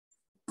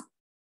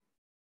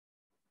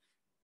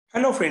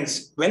Hello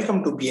friends,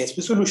 welcome to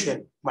BSP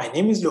Solution. My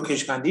name is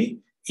Lokesh Gandhi.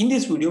 In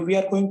this video, we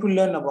are going to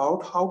learn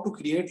about how to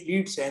create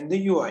leads and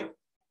the UI.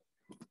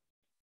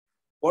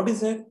 What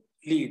is a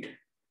lead?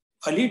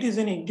 A lead is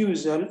an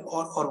individual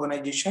or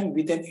organization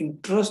with an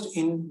interest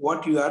in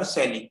what you are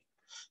selling.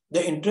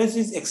 The interest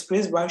is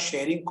expressed by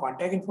sharing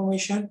contact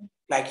information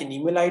like an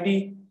email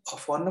ID, a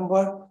phone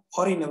number,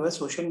 or in a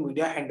social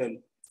media handle.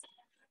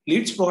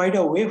 Leads provide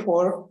a way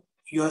for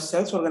your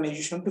sales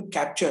organization to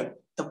capture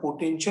the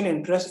potential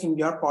interest in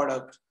your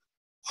product.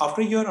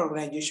 After your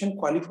organization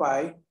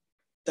qualify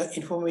the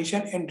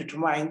information and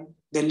determine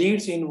the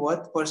leads in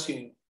worth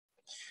pursuing,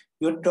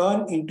 you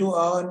turn into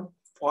an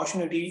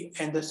opportunity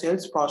and the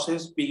sales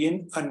process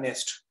begin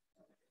earnest.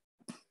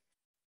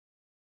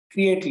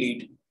 Create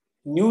lead.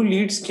 New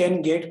leads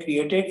can get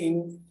created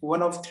in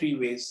one of three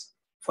ways.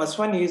 First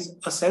one is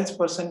a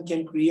salesperson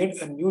can create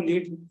a new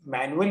lead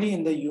manually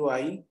in the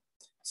UI.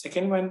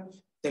 Second one,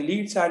 the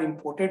leads are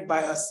imported by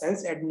a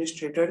sales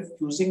administrator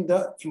using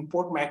the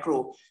import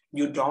macro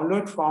you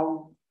download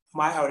from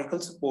my Oracle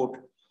support.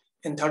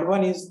 And third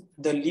one is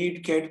the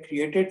lead get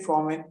created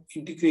from an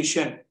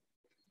integration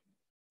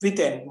with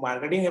a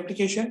marketing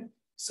application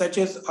such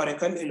as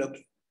Oracle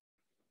Eloquent.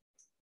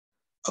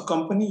 A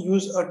company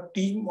use a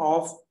team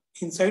of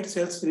inside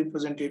sales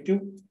representative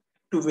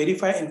to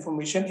verify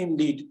information in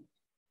lead.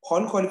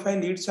 All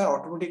qualified leads are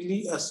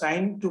automatically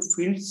assigned to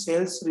field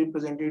sales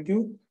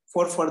representative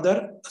for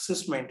further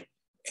assessment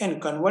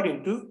and convert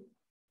into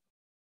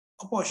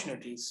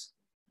opportunities.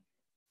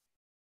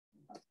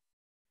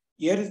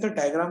 Here is the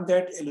diagram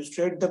that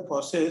illustrates the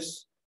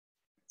process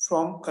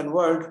from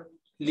convert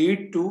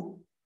lead to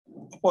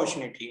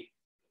opportunity.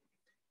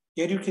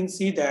 Here you can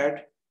see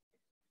that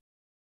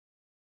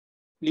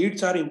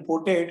leads are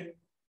imported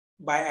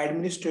by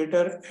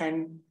administrator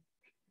and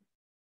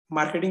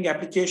marketing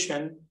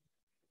application,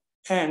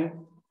 and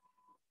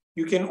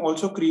you can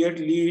also create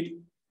lead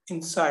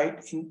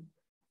inside in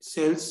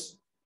sales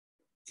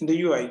in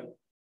the UI.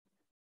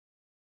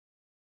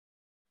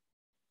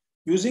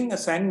 Using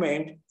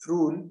assignment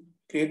rule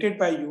created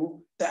by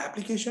you, the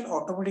application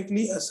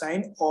automatically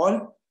assigns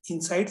all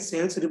inside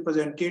sales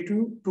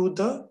representative to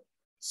the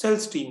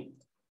sales team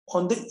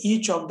on the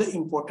each of the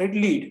imported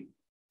lead.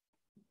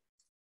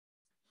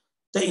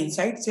 The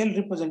inside sales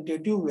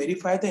representative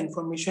verify the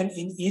information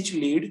in each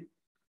lead.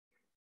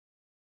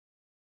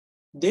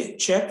 They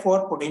check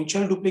for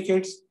potential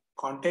duplicates,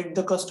 contact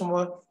the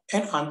customer,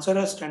 and answer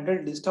a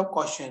standard list of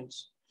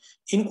questions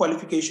in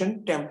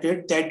qualification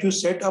template that you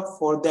set up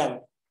for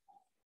them.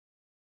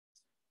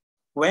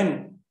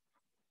 When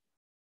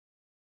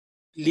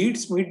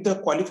leads meet the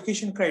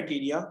qualification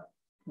criteria,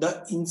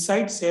 the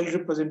inside sales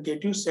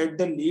representative set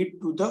the lead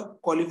to the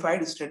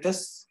qualified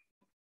status.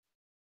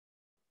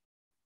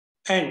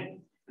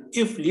 And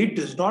if lead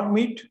does not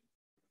meet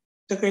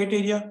the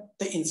criteria,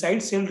 the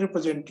inside sales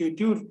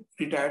representative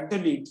retired the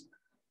leads.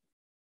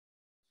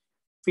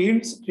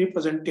 Fields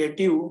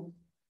representative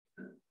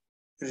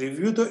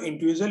review the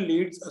individual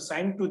leads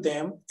assigned to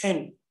them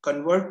and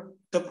convert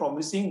the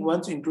promising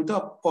ones into the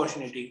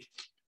opportunity.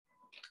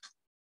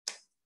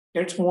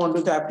 Let's move on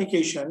to the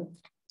application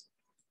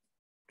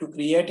to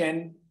create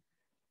an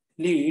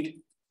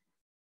lead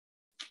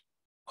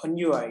on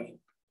UI.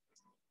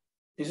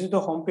 This is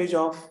the homepage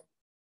of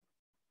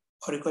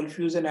Oracle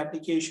Fusion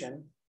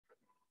application.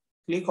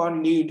 Click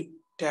on Lead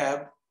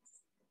tab.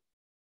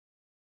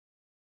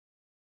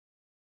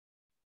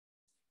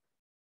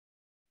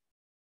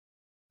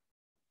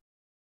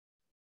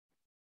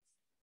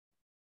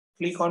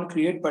 Click on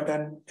Create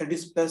button, that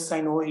is plus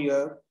sign over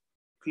here.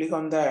 Click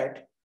on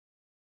that.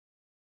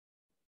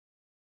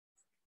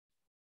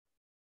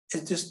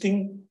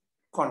 Existing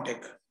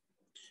contact.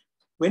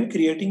 When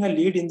creating a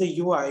lead in the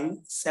UI,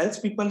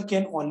 salespeople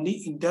can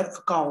only enter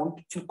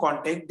account and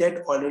contact that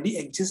already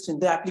exist in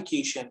the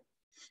application.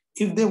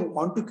 If they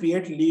want to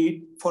create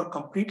lead for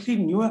completely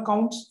new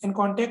accounts and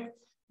contact,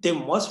 they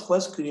must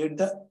first create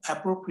the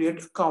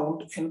appropriate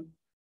account and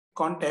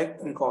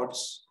contact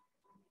records.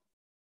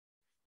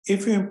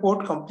 If you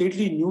import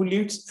completely new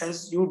leads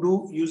as you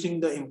do using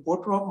the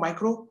import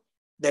micro,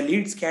 the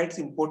leads gets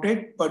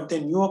imported, but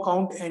the new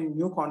account and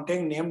new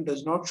contact name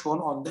does not shown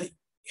on the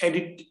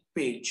edit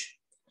page.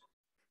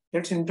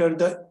 Let's enter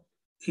the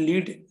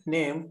lead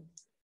name.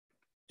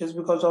 Just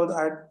because of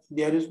that,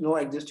 there is no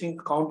existing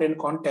account and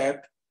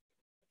contact,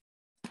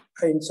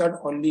 I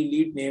insert only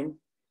lead name.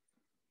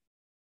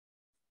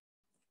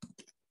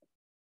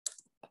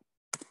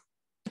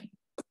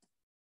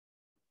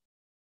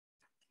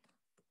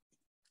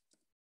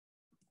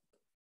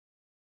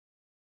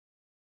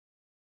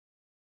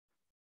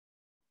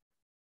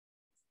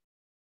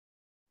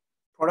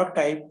 Product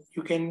type,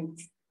 you can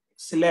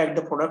select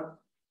the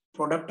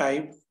product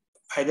type,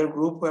 either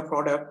group or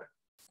product.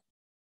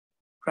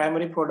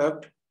 Primary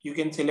product, you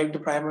can select the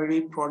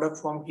primary product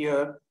from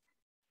here.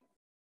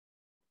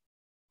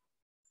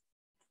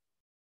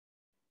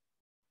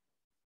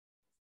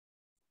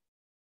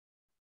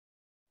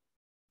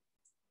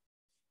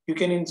 You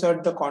can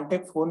insert the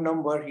contact phone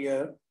number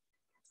here.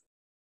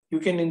 You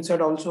can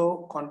insert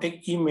also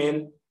contact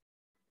email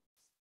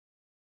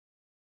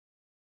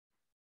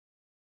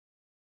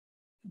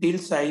deal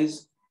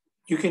size.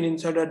 You can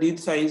insert a deal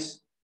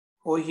size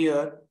over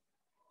here.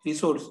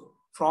 Resource.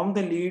 From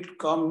the lead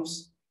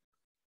comes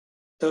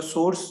the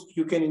source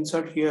you can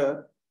insert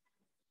here.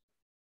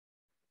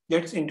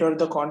 Let's enter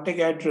the contact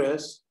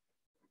address.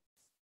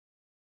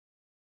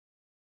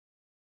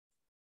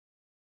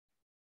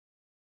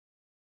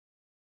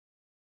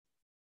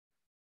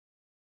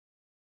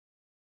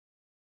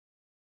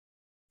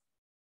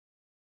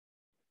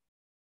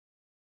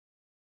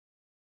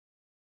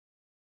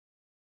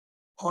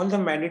 All the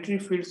mandatory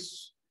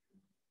fields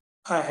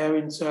I have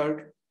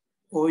inserted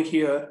over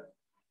here.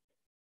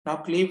 Now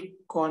click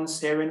on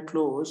save and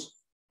close.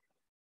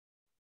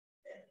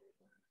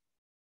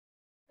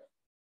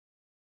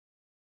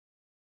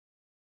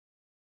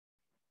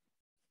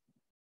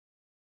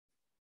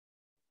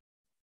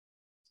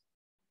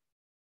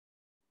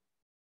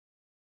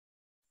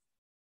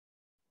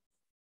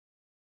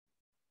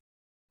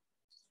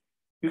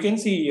 You can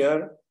see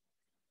here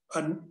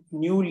a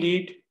new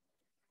lead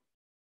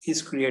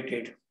is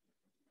created.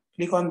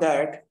 Click on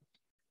that.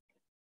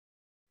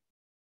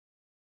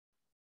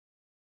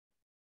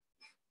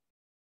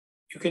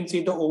 You can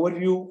see the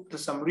overview, the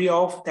summary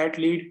of that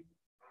lead.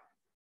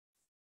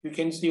 You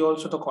can see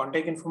also the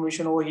contact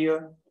information over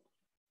here,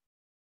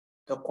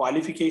 the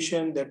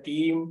qualification, the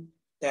team,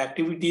 the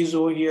activities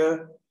over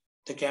here,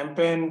 the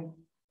campaign.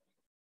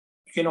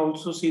 You can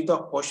also see the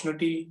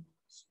opportunity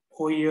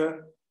over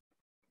here.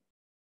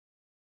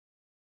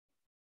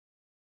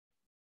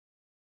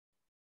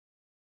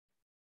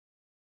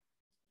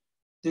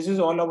 This is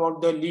all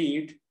about the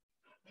lead.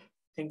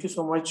 Thank you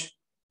so much.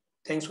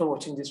 Thanks for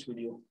watching this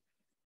video.